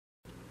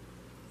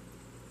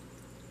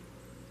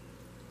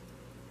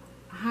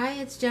Hi,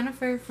 it's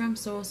Jennifer from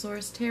Soul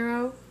Source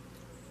Tarot,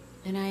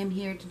 and I am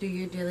here to do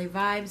your daily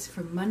vibes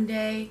for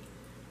Monday,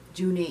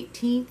 June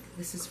 18th.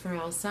 This is for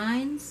all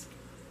signs.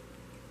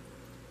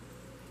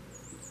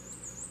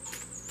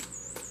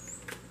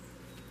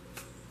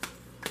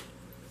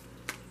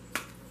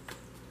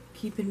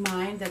 Keep in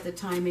mind that the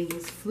timing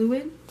is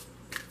fluid.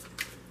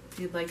 If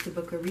you'd like to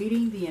book a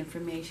reading, the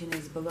information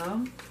is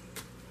below.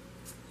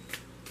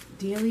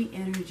 Daily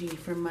energy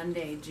for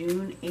Monday,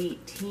 June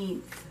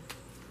 18th.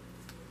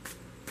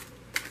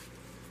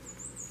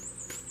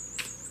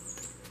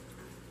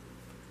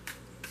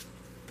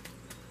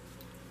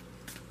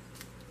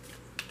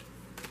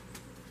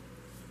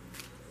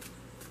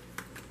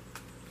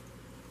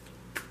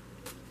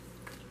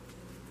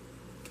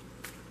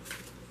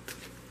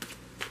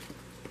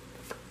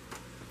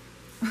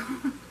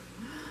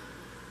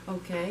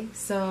 Okay,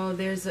 so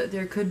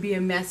there could be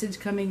a message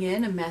coming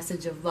in, a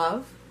message of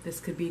love. This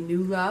could be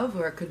new love,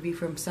 or it could be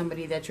from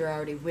somebody that you're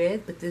already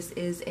with, but this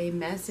is a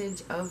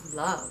message of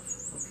love,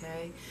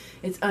 okay?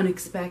 It's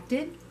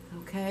unexpected,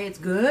 okay? It's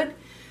good,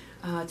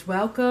 it's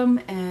welcome,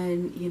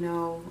 and,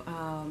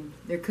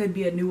 there could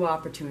be a new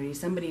opportunity.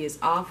 Somebody is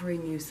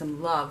offering you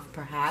some love,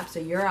 perhaps,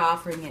 or you're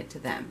offering it to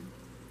them.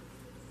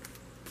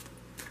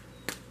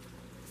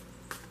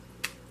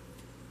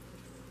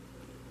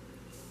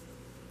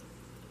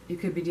 You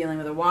could be dealing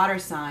with a water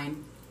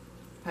sign,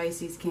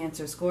 Pisces,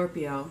 Cancer,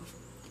 Scorpio,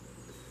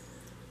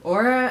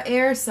 or an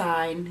air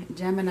sign,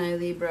 Gemini,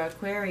 Libra,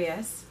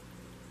 Aquarius.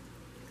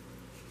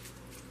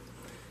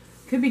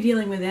 Could be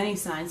dealing with any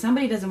sign.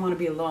 Somebody doesn't want to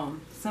be alone.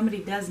 Somebody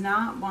does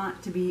not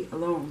want to be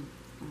alone,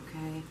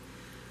 okay?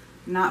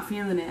 I'm not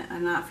feeling it.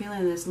 I'm not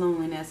feeling this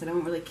loneliness. I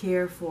don't really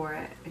care for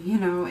it,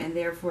 and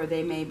therefore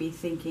they may be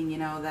thinking,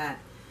 that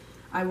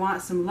I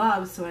want some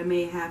love, so I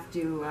may have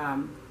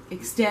to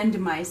extend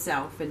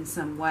myself in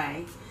some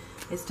way.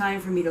 It's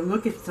time for me to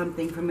look at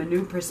something from a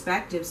new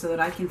perspective so that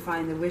I can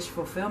find the wish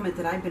fulfillment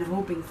that I've been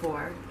hoping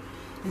for.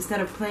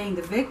 Instead of playing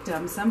the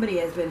victim, somebody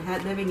has been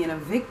living in a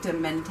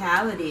victim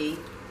mentality,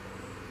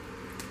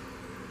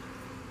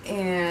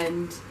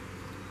 and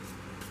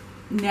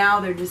now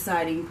they're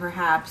deciding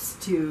perhaps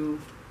to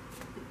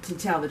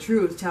tell the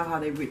truth, tell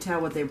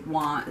what they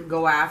want,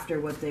 go after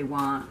what they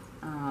want.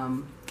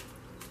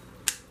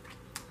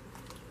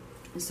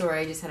 Sorry,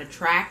 I just had a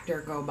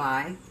tractor go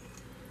by.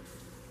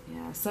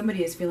 Yeah,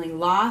 somebody is feeling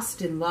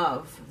lost in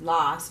love.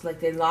 Lost, like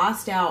they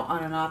lost out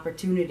on an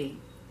opportunity.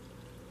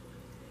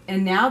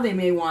 And now they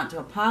may want to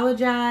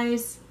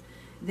apologize.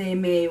 They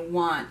may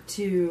want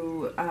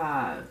to...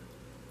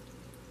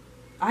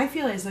 I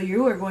feel as though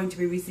you are going to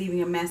be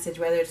receiving a message,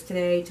 whether it's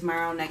today,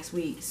 tomorrow, next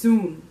week,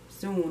 soon.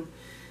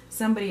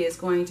 Somebody is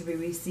going to be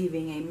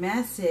receiving a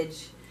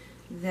message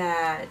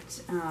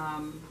that...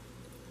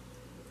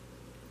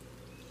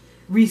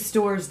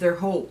 restores their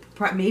hope,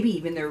 maybe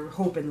even their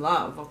hope in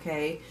love,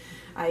 okay?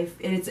 And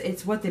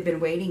it's what they've been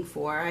waiting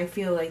for. I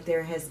feel like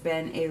there has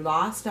been a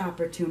lost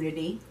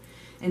opportunity,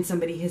 and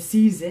somebody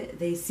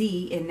they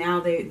see, and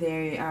now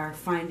they are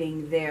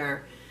finding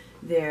their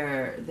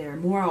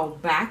moral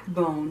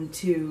backbone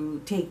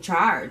to take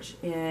charge.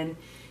 And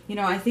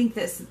I think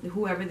that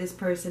whoever this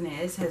person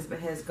is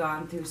has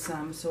gone through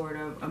some sort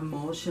of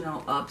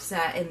emotional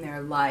upset in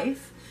their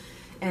life.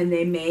 And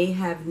they may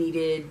have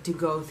needed to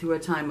go through a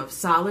time of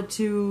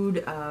solitude,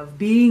 of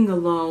being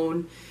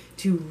alone,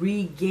 to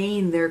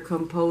regain their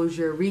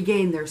composure,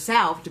 regain their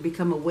self, to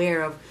become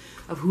aware of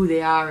who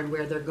they are and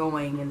where they're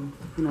going, and,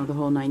 the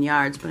whole 9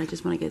 yards. But I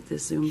just want to get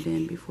this zoomed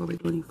in before we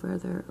go any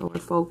further, or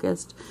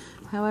focused,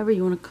 however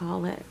you want to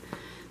call it.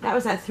 That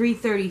was at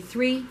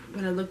 3:33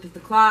 when I looked at the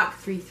clock,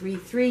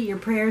 3:33. Your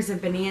prayers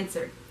have been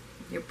answered.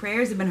 Your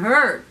prayers have been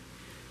heard.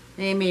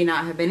 They may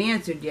not have been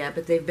answered yet,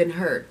 but they've been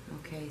heard.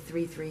 Okay,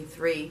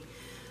 333.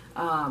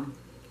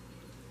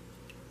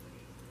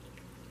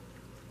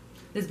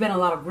 There's been a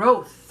lot of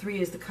growth.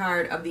 3 is the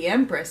card of the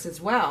Empress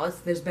as well.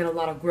 There's been a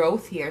lot of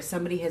growth here.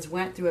 Somebody has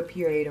went through a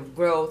period of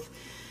growth,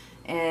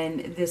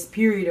 and this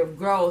period of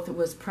growth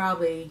was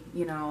probably,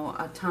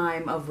 a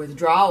time of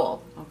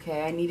withdrawal.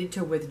 Okay, I needed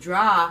to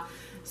withdraw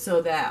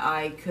so that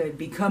I could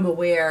become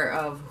aware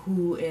of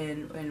who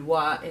and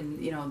what,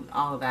 and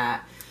all of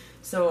that.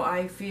 So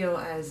I feel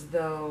as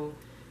though,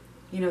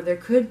 there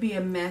could be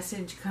a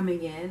message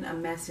coming in, a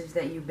message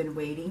that you've been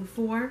waiting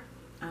for.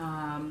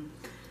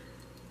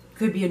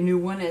 Could be a new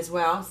one as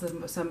well,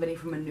 somebody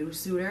from a new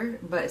suitor.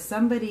 But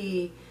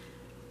somebody,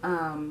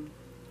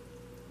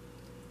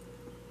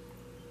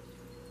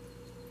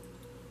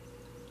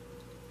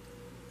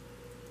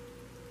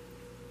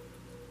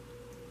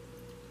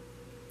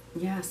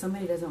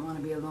 somebody doesn't want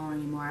to be alone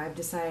anymore. I've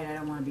decided I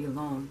don't want to be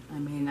alone.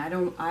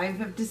 I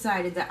have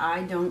decided that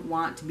I don't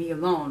want to be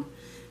alone.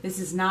 This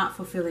is not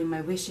fulfilling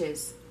my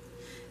wishes.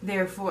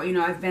 Therefore,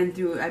 I've been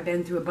through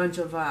a bunch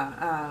of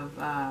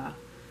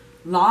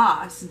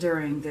loss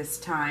during this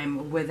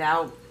time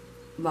without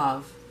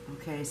love.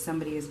 Okay,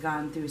 somebody has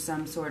gone through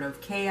some sort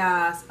of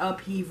chaos,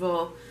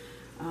 upheaval,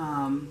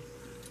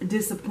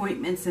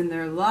 disappointments in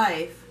their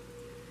life.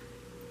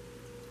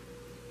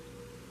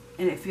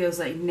 And it feels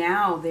like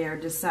now they're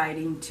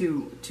deciding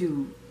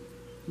to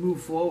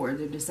move forward.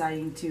 They're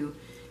deciding to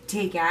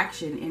take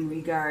action in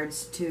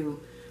regards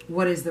to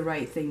what is the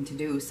right thing to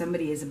do.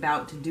 Somebody is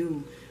about to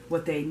do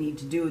what they need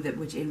to do, that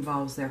which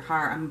involves their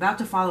heart. I'm about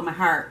to follow my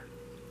heart.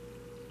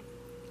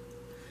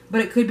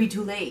 But it could be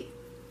too late.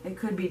 It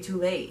could be too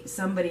late.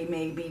 Somebody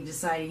may be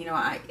deciding,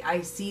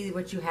 I see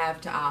what you have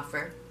to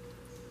offer.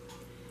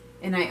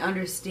 And I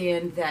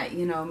understand that,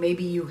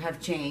 maybe you have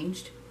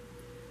changed.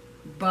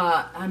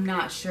 But I'm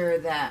not sure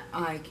that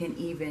I can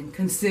even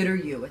consider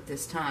you at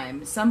this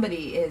time.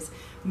 Somebody is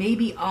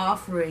maybe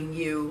offering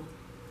you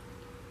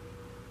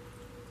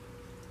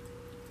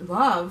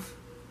love,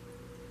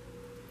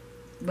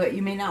 but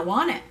you may not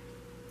want it.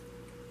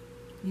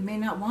 You may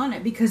not want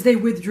it because they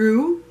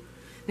withdrew.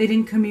 They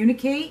didn't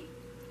communicate.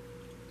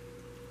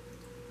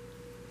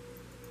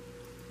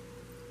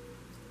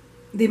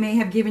 They may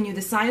have given you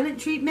the silent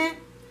treatment.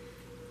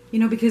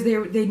 Because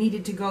they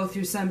needed to go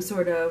through some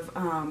sort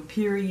of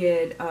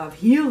period of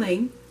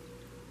healing.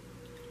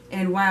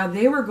 And while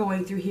they were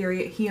going through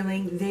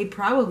healing, they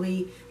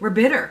probably were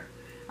bitter.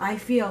 I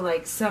feel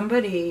like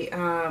somebody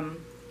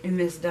in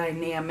this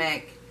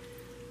dynamic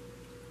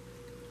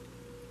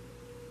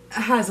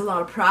has a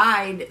lot of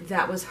pride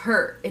that was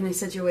hurt in a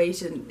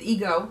situation.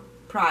 Ego,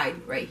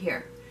 pride right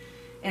here.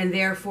 And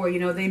therefore,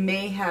 they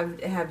may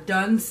have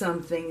done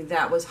something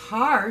that was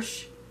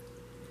harsh.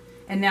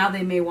 And now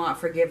they may want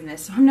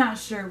forgiveness. So I'm not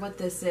sure what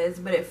this is,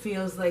 but it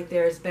feels like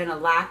there's been a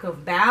lack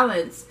of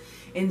balance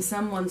in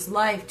someone's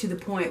life to the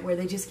point where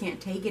they just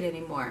can't take it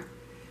anymore.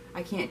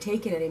 I can't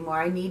take it anymore.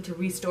 I need to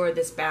restore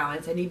this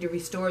balance. I need to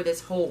restore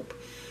this hope.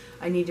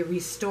 I need to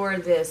restore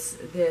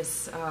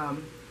this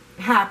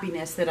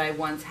happiness that I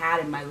once had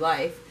in my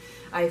life.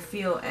 I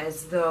feel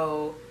as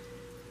though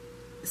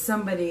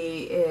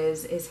somebody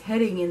is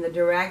heading in the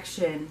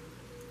direction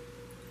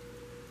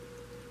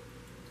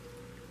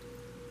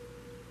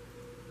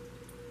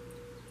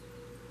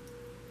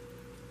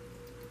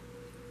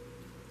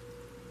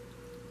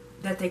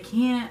that they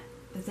can't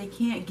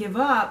give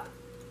up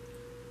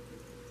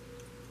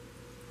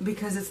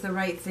because it's the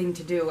right thing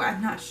to do.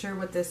 I'm not sure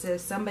what this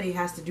is. Somebody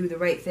has to do the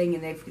right thing,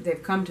 and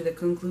they've come to the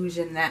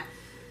conclusion that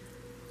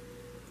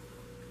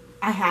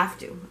I have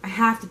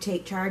to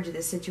take charge of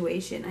this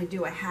situation. I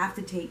do. I have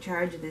to take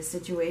charge of this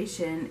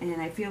situation,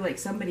 and I feel like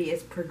somebody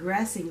is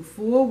progressing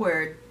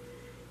forward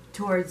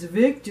towards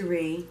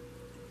victory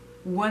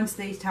once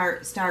they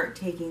start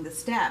taking the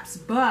steps.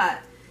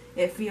 But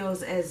it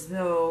feels as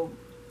though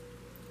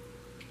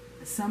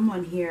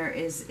someone here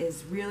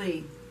is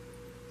really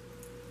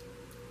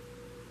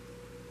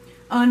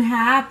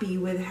unhappy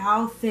with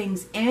how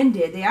things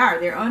ended.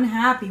 They're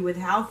unhappy with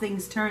how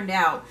things turned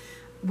out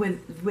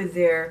with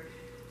their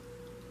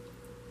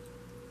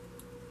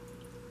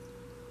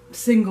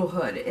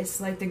singlehood. It's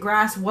like the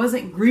grass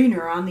wasn't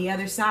greener on the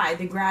other side.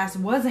 The grass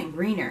wasn't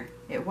greener.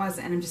 It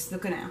wasn't. And I'm just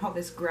looking at all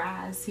this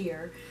grass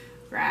here.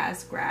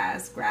 Grass.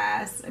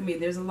 I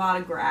mean, there's a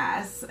lot of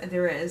grass.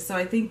 There is. So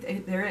I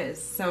think there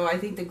is. So I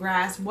think the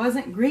grass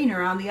wasn't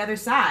greener on the other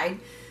side.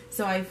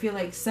 So I feel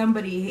like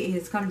somebody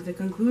has come to the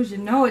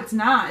conclusion, no, it's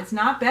not. It's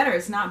not better.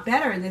 It's not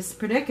better in this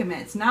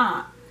predicament. It's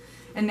not.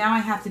 And now I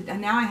have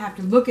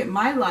to look at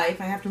my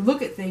life. I have to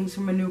look at things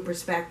from a new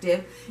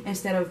perspective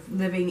instead of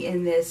living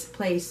in this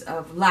place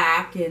of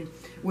lack and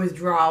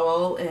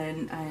withdrawal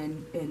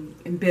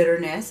and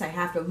bitterness. I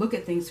have to look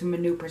at things from a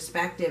new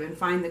perspective and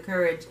find the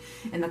courage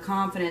and the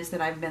confidence that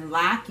I've been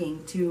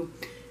lacking to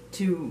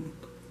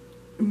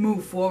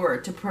move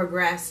forward, to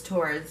progress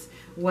towards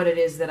what it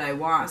is that I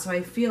want. So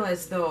I feel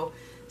as though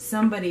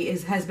somebody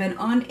has been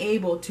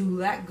unable to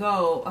let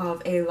go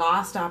of a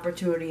lost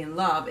opportunity in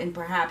love, and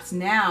perhaps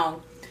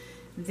now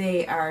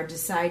they are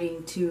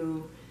deciding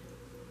to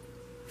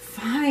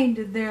find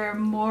their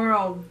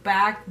moral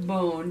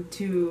backbone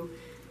to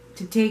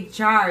take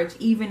charge,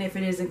 even if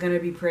it isn't going to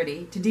be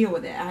pretty, to deal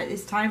with it.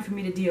 It's time for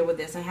me to deal with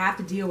this. I have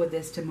to deal with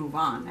this to move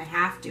on. I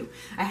have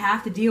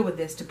to deal with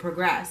this to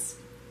progress.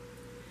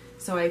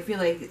 So I feel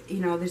like,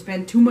 there's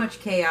been too much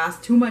chaos,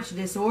 too much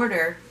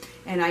disorder,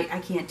 and I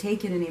can't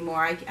take it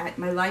anymore.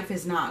 My life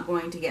is not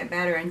going to get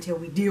better until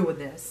we deal with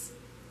this.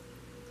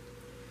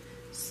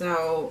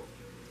 So,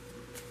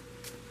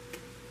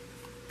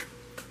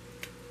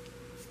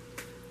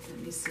 let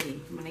me see.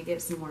 I'm going to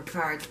get some more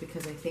cards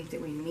because I think that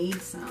we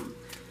need some.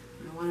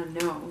 I want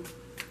to know.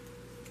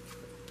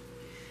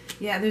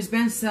 Yeah, there's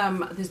been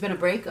a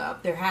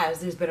breakup.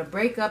 There's been a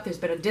breakup. There's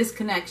been a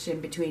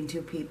disconnection between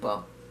two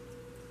people.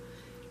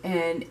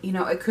 And,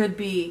 it could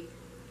be,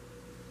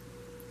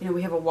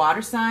 we have a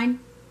water sign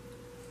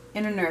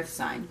and an earth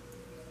sign.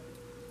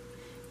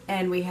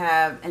 And we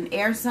have an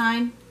air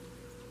sign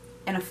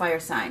and a fire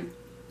sign.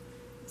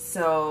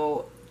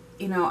 So,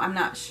 I'm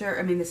not sure.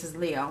 I mean, this is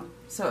Leo.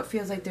 So it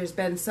feels like there's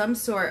been some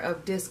sort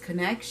of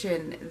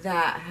disconnection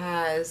that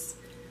has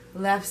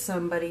left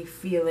somebody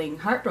feeling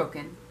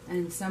heartbroken.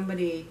 And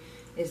somebody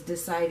is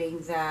deciding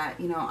that,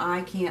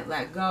 I can't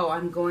let go.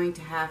 I'm going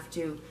to have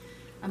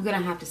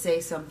to say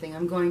something.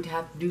 I'm going to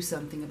have to do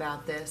something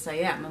about this.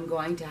 I'm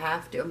going to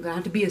have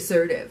to be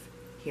assertive.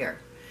 here,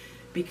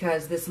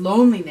 because this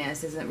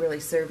loneliness isn't really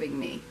serving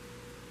me.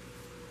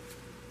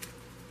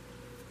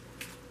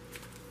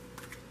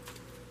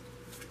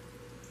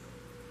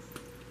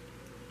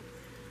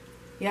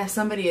 Yeah,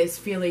 somebody is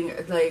feeling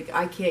like,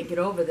 I can't get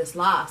over this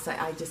loss.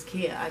 I just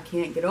can't. I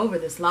can't get over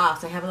this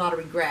loss. I have a lot of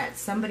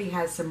regrets. Somebody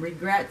has some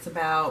regrets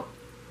about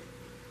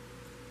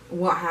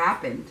what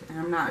happened. And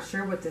I'm not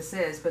sure what this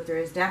is, but there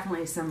is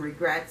definitely some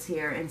regrets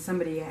here. And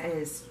somebody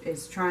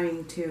is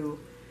trying to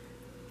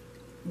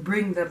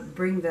bring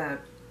the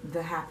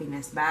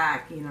happiness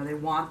back. You know, they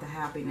want the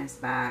happiness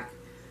back.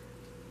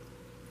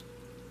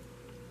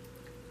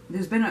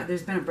 There's been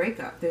a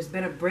breakup. There's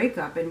been a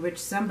breakup in which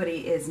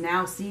somebody is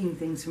now seeing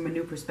things from a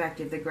new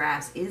perspective. The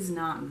grass is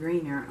not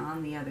greener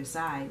on the other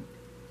side.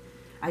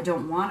 I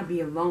don't want to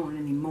be alone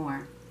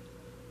anymore.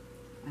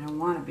 I don't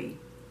want to be.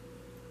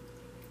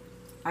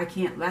 I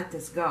can't let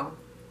this go.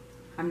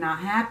 I'm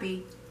not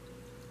happy.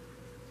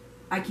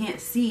 I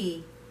can't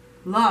see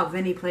love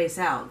anyplace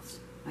else.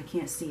 I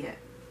can't see it.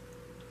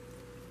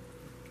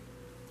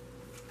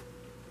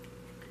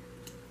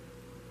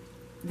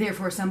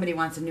 Therefore, somebody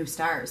wants a new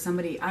start.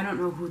 Somebody, I don't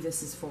know who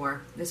this is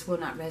for. This will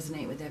not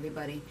resonate with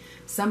everybody.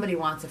 Somebody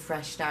wants a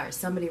fresh start.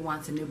 Somebody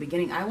wants a new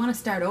beginning. I want to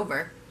start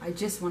over. I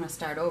just want to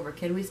start over.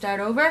 Can we start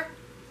over?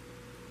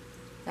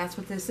 That's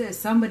what this is.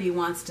 Somebody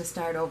wants to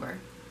start over.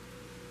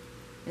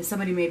 And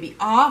somebody may be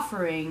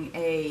offering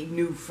a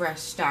new, fresh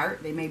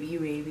start. You may be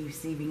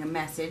receiving a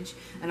message,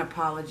 an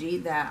apology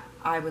that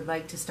I would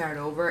like to start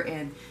over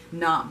and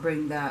not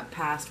bring the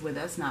past with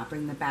us, not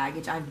bring the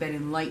baggage. I've been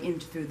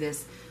enlightened through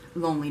this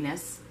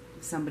loneliness.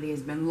 Somebody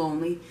has been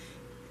lonely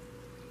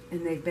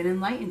and they've been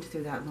enlightened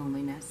through that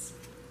loneliness.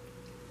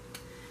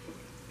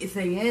 The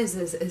thing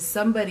is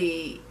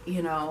somebody,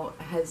 you know,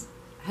 has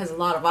a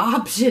lot of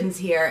options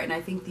here, and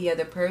I think the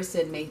other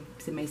person may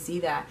see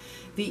that.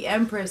 The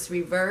Empress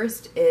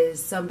reversed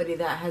is somebody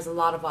that has a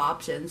lot of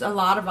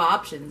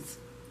options,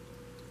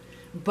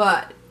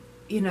 but,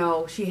 you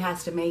know, she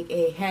has to make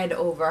a head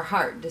over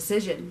heart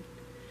decision.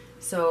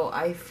 So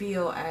I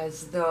feel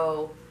as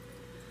though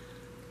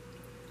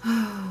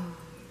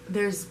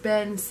there's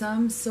been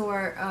some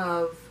sort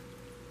of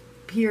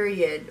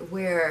period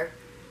where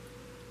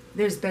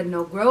there's been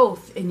no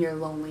growth in your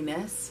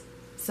loneliness.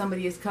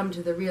 Somebody has come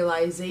to the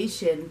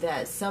realization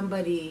that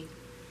somebody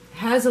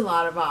has a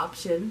lot of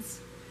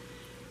options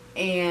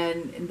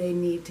and they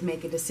need to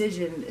make a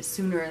decision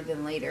sooner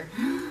than later.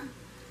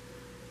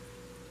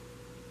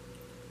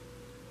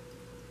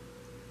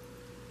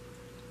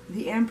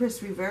 The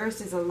Empress reverse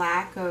is a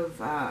lack of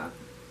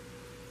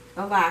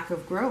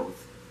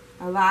growth.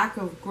 A lack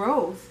of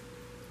growth,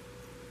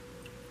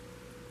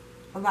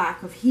 a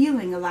lack of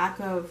healing, a lack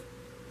of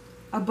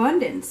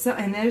abundance. So,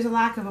 and there's a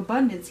lack of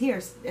abundance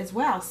here as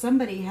well.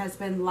 Somebody has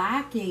been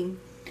lacking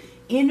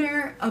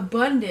inner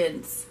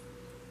abundance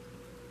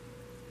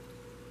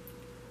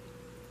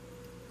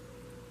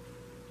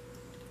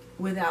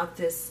without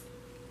this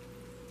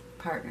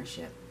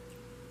partnership.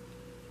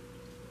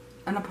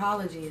 An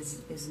apology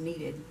is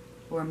needed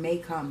or may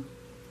come.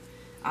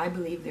 I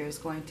believe there is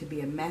going to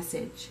be a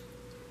message.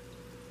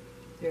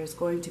 There's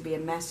going to be a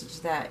message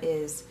that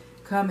is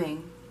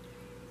coming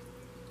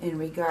in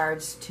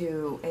regards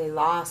to a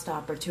lost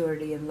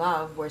opportunity in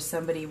love where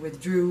somebody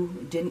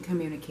withdrew, didn't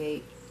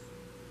communicate,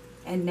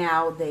 and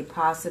now they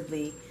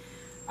possibly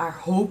are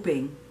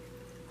hoping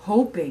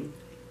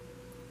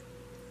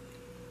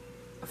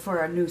for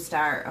a new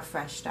start, a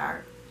fresh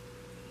start.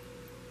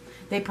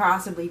 They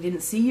possibly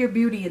didn't see your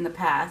beauty in the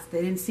past.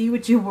 They didn't see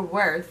what you were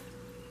worth.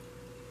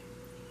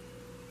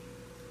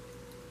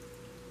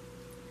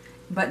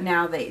 But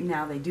now they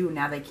do.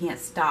 Now they can't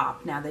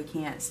stop. Now they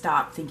can't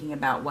stop thinking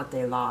about what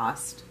they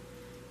lost.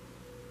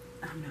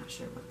 I'm not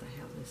sure what the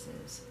hell this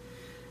is.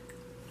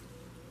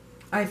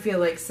 I feel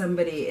like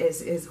somebody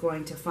is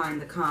going to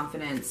find the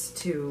confidence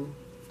to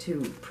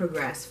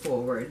progress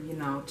forward, you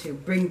know, to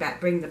bring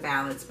the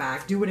balance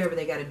back, do whatever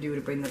they got to do to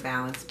bring the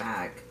balance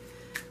back.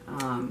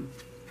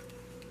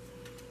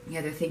 Yeah,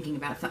 they're thinking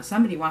about it.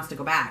 Somebody wants to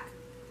go back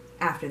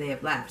after they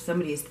have left.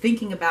 Somebody is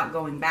thinking about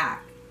going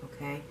back.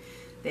 Okay,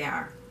 they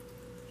are.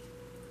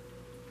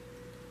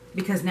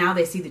 Because now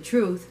they see the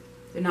truth.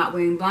 They're not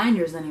wearing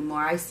blinders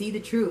anymore. I see the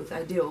truth.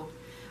 I do.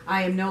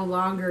 I am no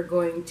longer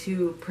going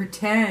to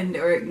pretend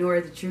or ignore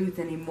the truth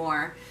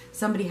anymore.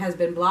 Somebody has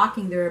been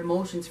blocking their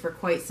emotions for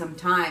quite some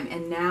time,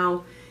 and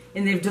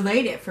they've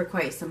delayed it for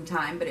quite some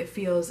time, but it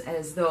feels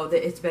as though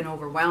that it's been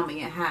overwhelming.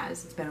 It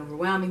has. It's been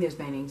overwhelming. There's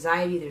been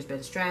anxiety. There's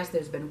been stress.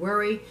 There's been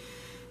worry.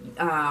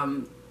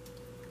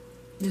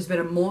 There's been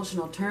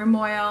emotional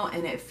turmoil,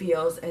 and it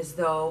feels as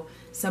though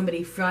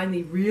somebody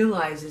finally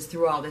realizes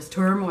through all this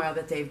turmoil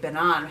that they've been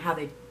on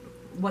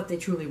what they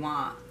truly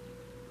want.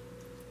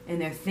 And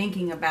they're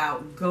thinking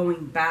about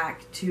going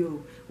back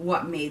to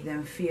what made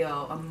them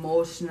feel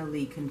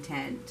emotionally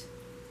content.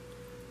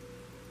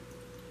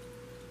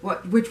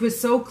 Which was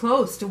so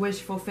close to wish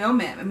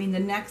fulfillment. I mean, the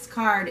next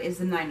card is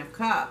the Nine of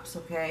Cups,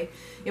 okay?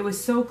 It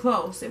was so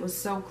close. It was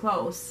so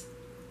close.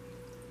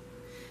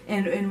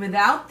 And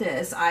without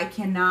this, I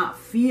cannot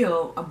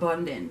feel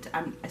abundant.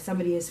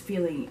 Somebody is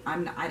feeling,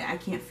 I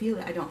can't feel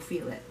it. I don't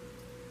feel it.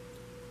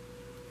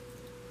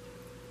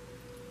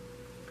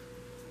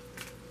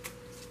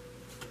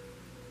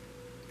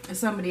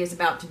 Somebody is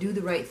about to do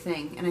the right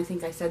thing. And I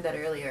think I said that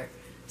earlier.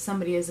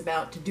 Somebody is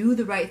about to do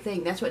the right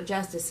thing. That's what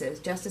justice is.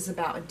 Justice is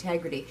about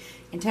integrity.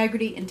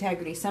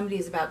 Integrity. Somebody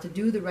is about to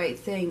do the right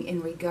thing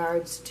in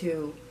regards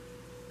to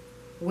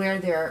where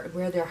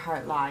their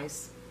heart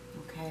lies.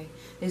 Okay?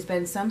 There's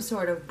been some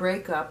sort of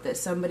breakup that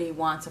somebody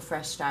wants a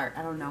fresh start.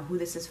 I don't know who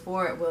this is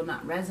for. It will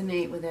not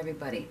resonate with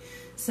everybody.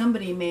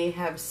 Somebody may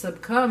have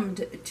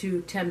succumbed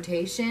to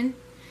temptation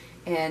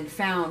and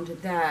found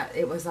that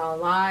it was all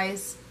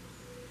lies.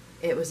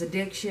 It was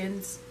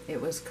addictions,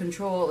 it was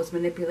control, it was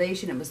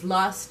manipulation, it was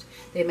lust.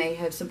 They may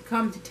have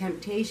succumbed to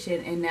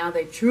temptation and now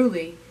they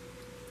truly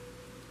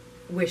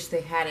wish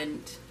they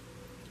hadn't.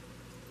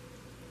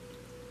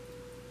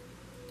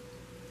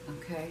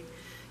 Okay?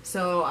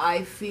 So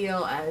I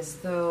feel as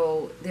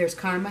though there's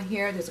karma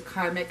here, there's a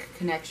karmic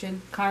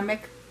connection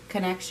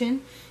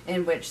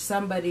in which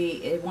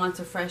somebody wants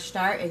a fresh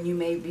start and you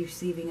may be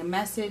receiving a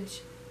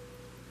message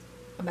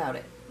about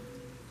it.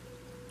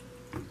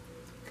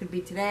 Could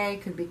be today,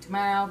 could be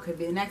tomorrow, could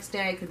be the next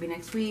day, could be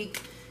next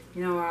week.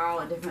 You know, we're all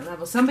at different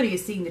levels. Somebody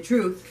is seeing the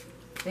truth.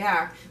 They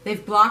are.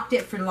 They've blocked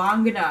it for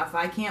long enough.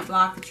 I can't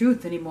block the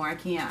truth anymore. I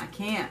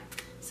can't.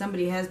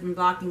 Somebody has been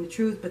blocking the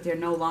truth, but they're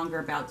no longer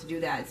about to do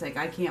that. It's like,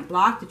 I can't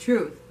block the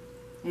truth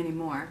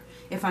anymore.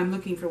 If I'm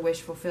looking for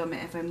wish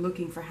fulfillment, if I'm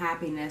looking for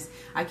happiness,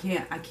 I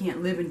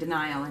can't live in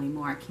denial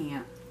anymore. I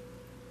can't.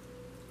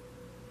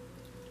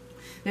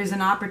 There's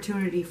an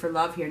opportunity for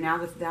love here. Now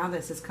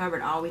this is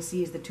covered, all we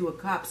see is the Two of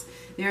Cups.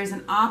 There is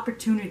an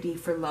opportunity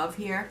for love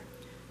here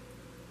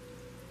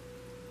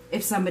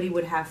if somebody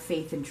would have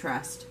faith and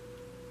trust.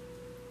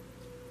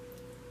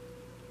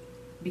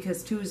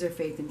 Because twos are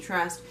faith and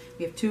trust.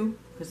 We have two,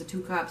 because the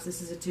Two Cups,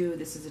 this is a two,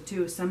 this is a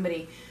two.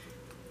 Somebody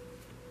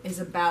is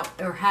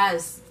about, or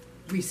has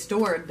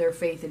restored their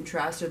faith and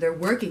trust, or they're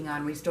working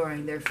on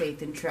restoring their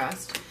faith and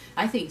trust.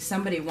 I think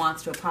somebody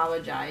wants to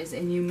apologize,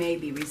 and you may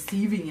be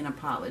receiving an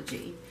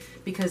apology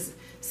because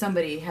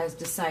somebody has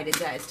decided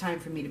that it's time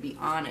for me to be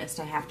honest.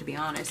 I have to be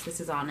honest.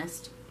 This is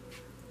honest.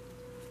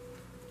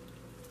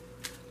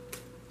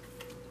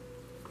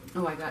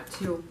 Oh, I got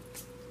two.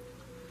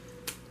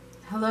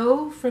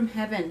 Hello from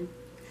heaven.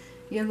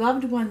 Your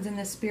loved ones in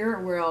the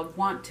spirit world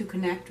want to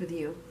connect with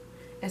you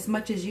as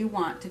much as you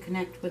want to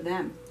connect with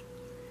them.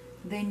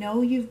 They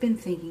know you've been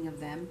thinking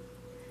of them,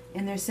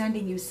 and they're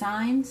sending you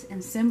signs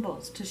and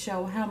symbols to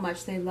show how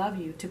much they love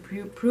you, to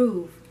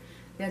prove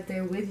that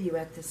they're with you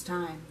at this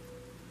time.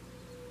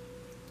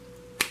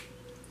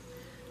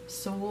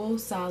 Soul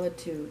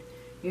solitude.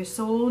 Your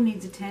soul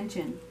needs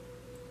attention.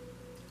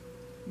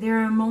 There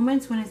are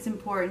moments when it's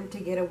important to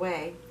get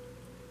away,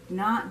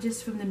 not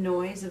just from the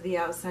noise of the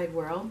outside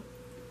world,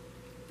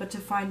 but to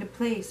find a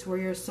place where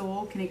your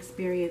soul can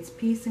experience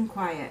peace and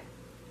quiet.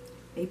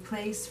 A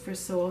place for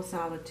soul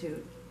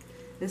solitude.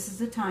 This is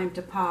a time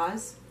to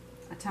pause,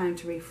 a time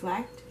to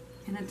reflect,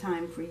 and a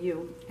time for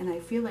you. And I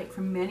feel like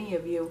for many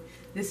of you,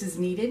 this is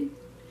needed,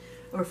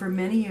 or for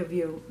many of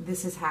you,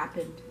 this has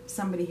happened.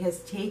 Somebody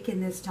has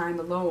taken this time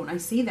alone. I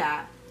see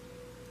that.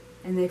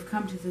 And they've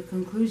come to the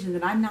conclusion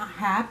that I'm not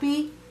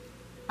happy.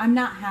 I'm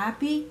not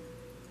happy.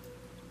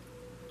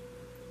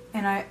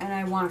 And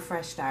I want a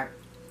fresh start.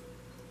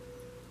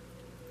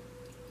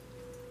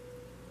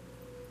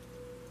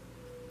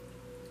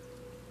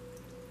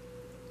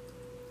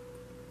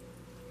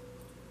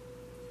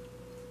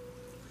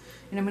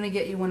 And I'm going to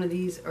get you one of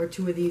these or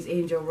two of these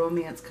angel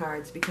romance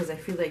cards because I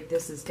feel like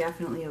this is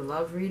definitely a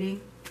love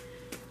reading.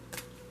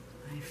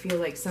 I feel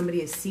like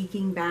somebody is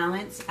seeking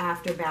balance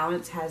after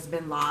balance has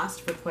been lost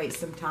for quite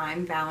some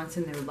time. Balance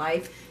in their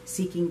life.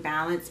 Seeking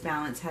balance.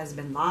 Balance has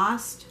been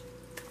lost.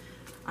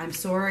 I'm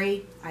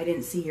sorry. I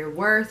didn't see your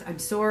worth. I'm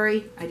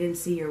sorry. I didn't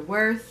see your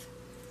worth.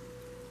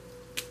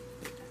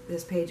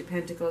 This Page of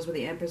Pentacles with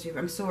the Empress.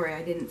 I'm sorry.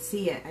 I didn't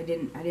see it. I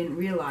didn't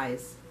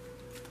realize.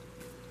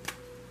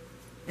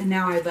 And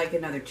now I'd like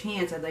another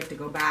chance. I'd like to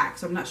go back.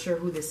 So I'm not sure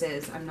who this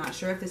is. I'm not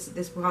sure if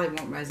this probably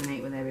won't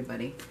resonate with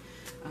everybody.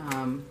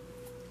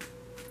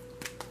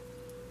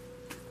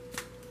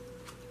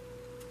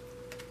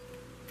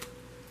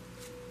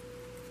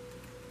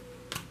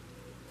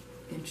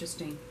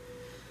 Interesting.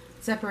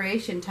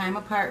 Separation, time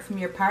apart from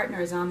your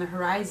partner is on the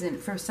horizon.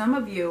 For some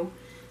of you,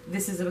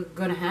 this is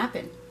going to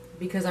happen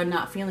because I'm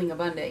not feeling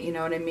abundant. You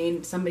know what I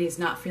mean? Somebody's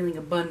not feeling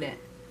abundant.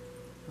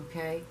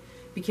 Okay?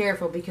 Be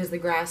careful because the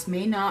grass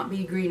may not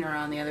be greener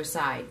on the other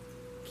side.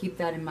 Keep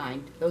that in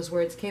mind. Those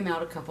words came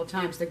out a couple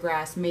times. The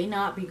grass may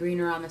not be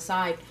greener on the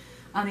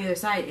other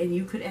side, and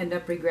you could end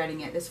up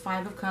regretting it. This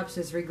Five of Cups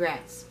is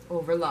regrets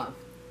over love.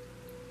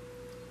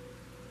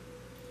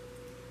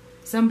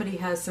 Somebody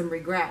has some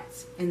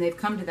regrets, and they've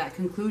come to that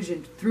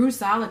conclusion through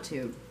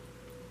solitude.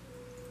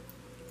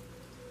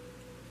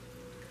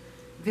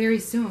 Very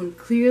soon,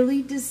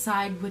 clearly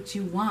decide what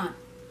you want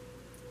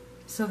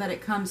so that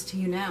it comes to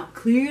you now.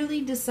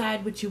 Clearly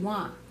decide what you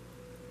want.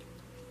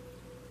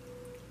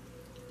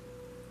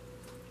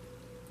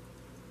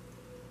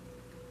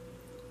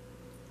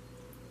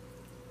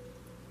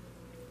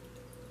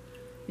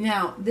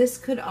 Now, this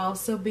could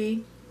also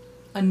be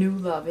a new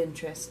love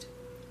interest.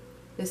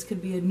 This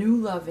could be a new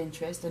love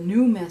interest, a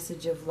new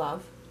message of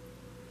love.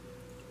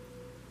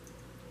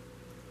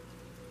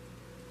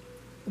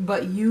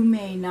 But you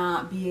may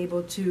not be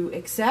able to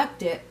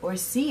accept it or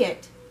see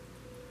it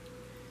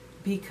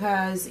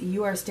because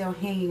you are still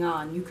hanging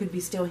on. You could be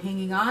still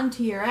hanging on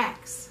to your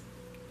ex.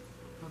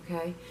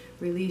 Okay?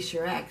 Release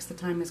your ex. The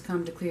time has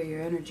come to clear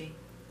your energy.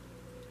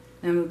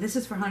 Now, this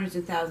is for hundreds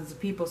and thousands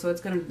of people, so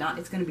it's going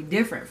to be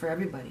different for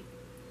everybody.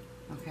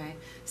 Okay?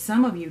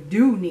 Some of you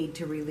do need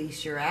to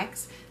release your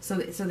ex so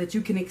that you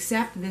can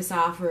accept this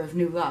offer of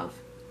new love.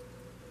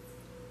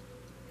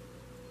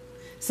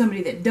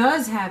 Somebody that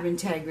does have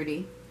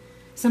integrity,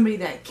 somebody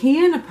that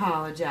can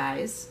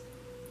apologize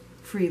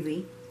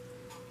freely,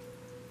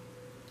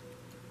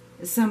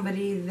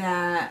 somebody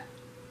that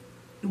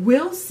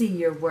will see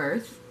your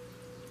worth,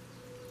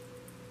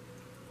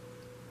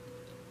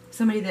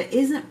 somebody that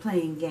isn't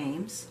playing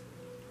games.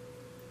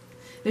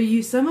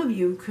 Some of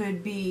you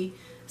could be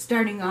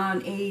starting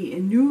on a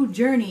new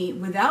journey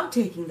without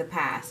taking the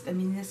past. I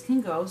mean, this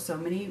can go so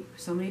many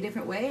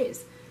different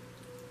ways.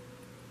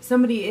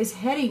 Somebody is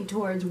heading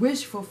towards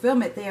wish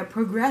fulfillment. They are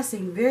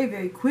progressing very,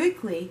 very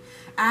quickly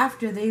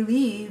after they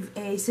leave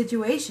a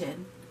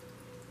situation.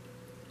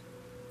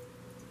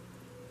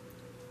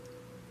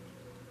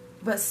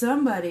 But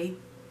somebody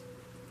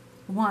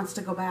wants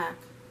to go back.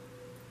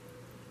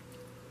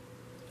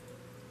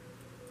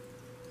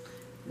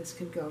 This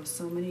could go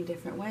so many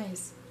different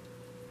ways.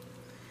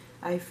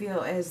 I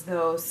feel as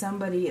though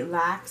somebody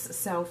lacks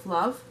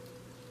self-love.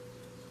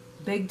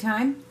 Big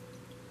time.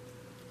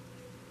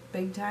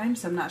 Big time.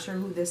 So I'm not sure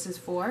who this is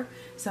for.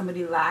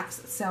 Somebody lacks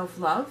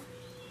self-love.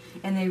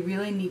 And they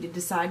really need to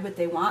decide what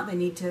they want. They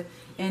need to,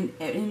 and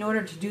in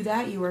order to do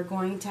that, you are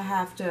going to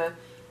have to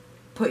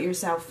put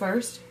yourself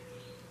first.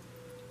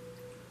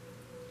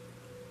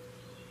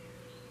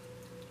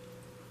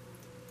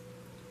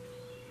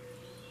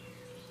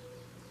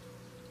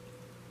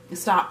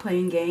 Stop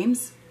playing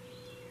games.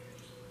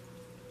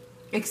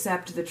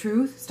 Accept the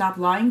truth. Stop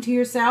lying to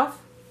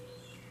yourself.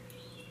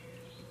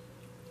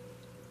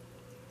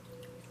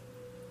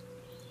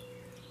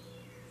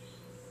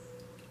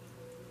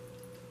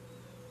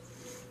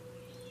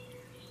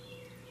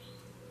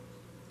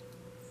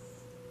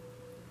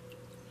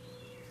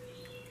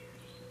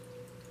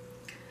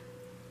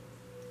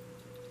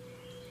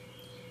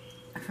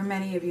 For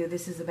many of you,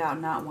 this is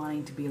about not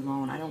wanting to be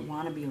alone. I don't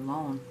want to be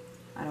alone.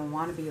 I don't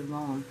want to be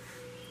alone.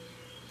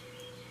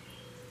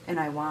 And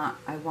I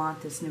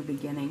want this new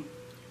beginning.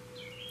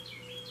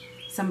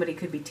 Somebody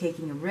could be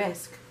taking a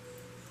risk.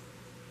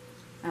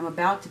 I'm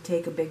about to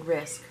take a big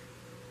risk.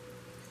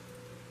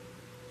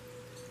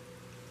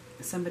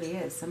 Somebody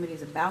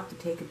is about to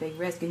take a big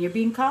risk, and you're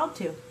being called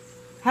to.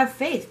 Have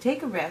faith.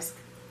 Take a risk.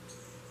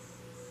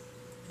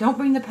 Don't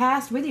bring the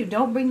past with you.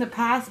 Don't bring the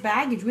past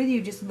baggage with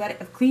you. Just let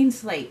it, a clean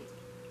slate.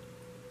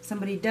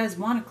 Somebody does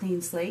want a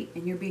clean slate,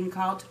 and you're being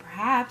called to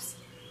perhaps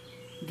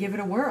give it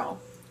a whirl.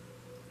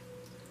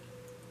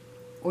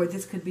 Or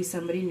this could be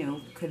somebody new.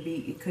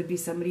 It could be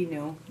somebody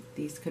new.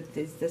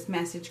 This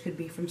message could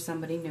be from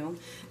somebody new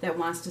that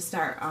wants to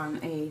start on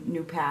a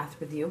new path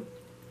with you.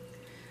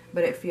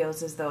 But it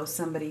feels as though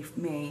somebody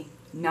may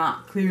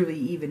not clearly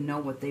even know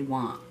what they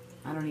want.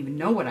 I don't even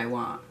know what I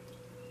want.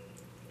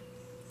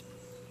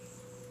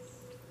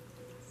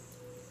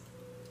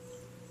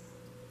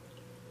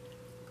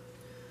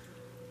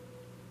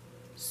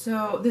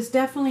 So this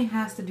definitely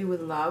has to do with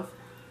love.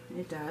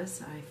 It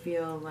does. I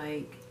feel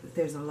like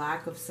there's a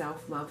lack of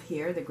self-love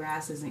here. The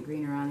grass isn't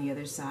greener on the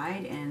other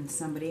side, and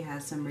somebody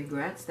has some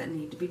regrets that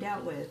need to be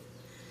dealt with.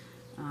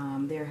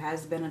 There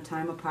has been a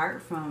time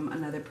apart from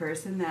another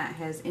person that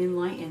has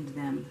enlightened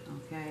them,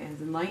 okay? Has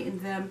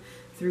enlightened them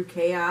through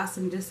chaos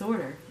and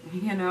disorder,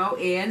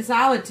 and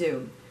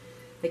solitude.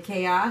 The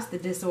chaos, the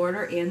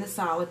disorder, and the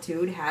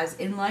solitude has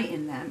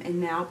enlightened them,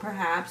 and now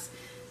perhaps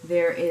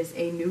there is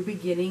a new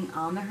beginning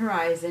on the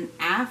horizon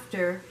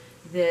after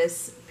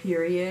this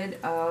period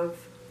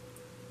of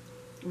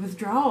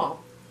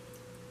withdrawal.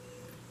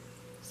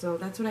 So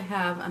that's what I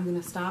have. I'm going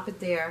to stop it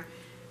there.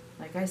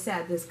 Like I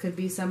said, this could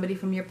be somebody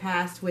from your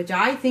past, which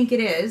I think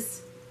it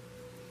is.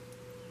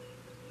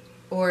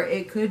 Or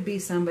it could be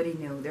somebody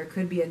new. There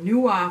could be a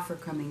new offer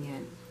coming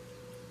in.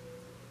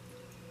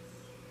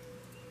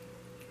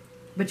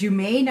 But you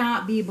may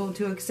not be able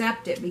to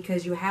accept it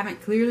because you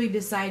haven't clearly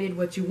decided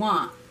what you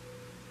want.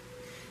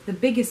 The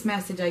biggest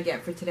message I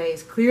get for today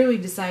is clearly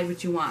decide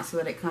what you want so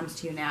that it comes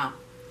to you now.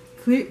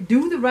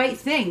 Do the right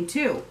thing,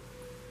 too.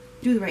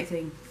 Do the right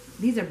thing.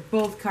 These are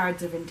both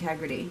cards of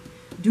integrity.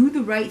 Do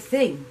the right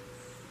thing.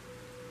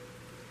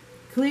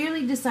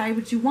 Clearly decide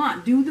what you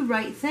want. Do the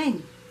right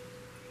thing.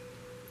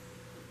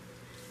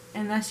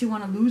 Unless you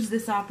want to lose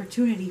this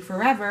opportunity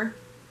forever,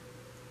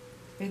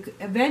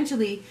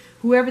 eventually,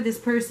 whoever this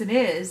person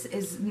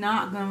is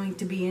not going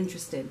to be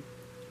interested.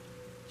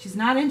 She's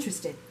not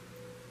interested.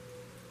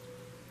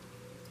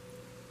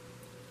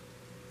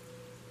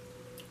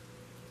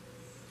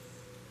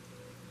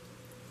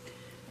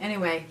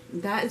 Anyway,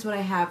 that is what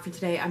I have for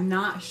today. I'm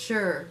not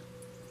sure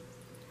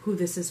who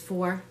this is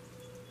for,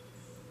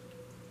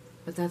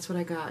 but that's what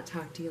I got.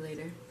 Talk to you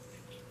later.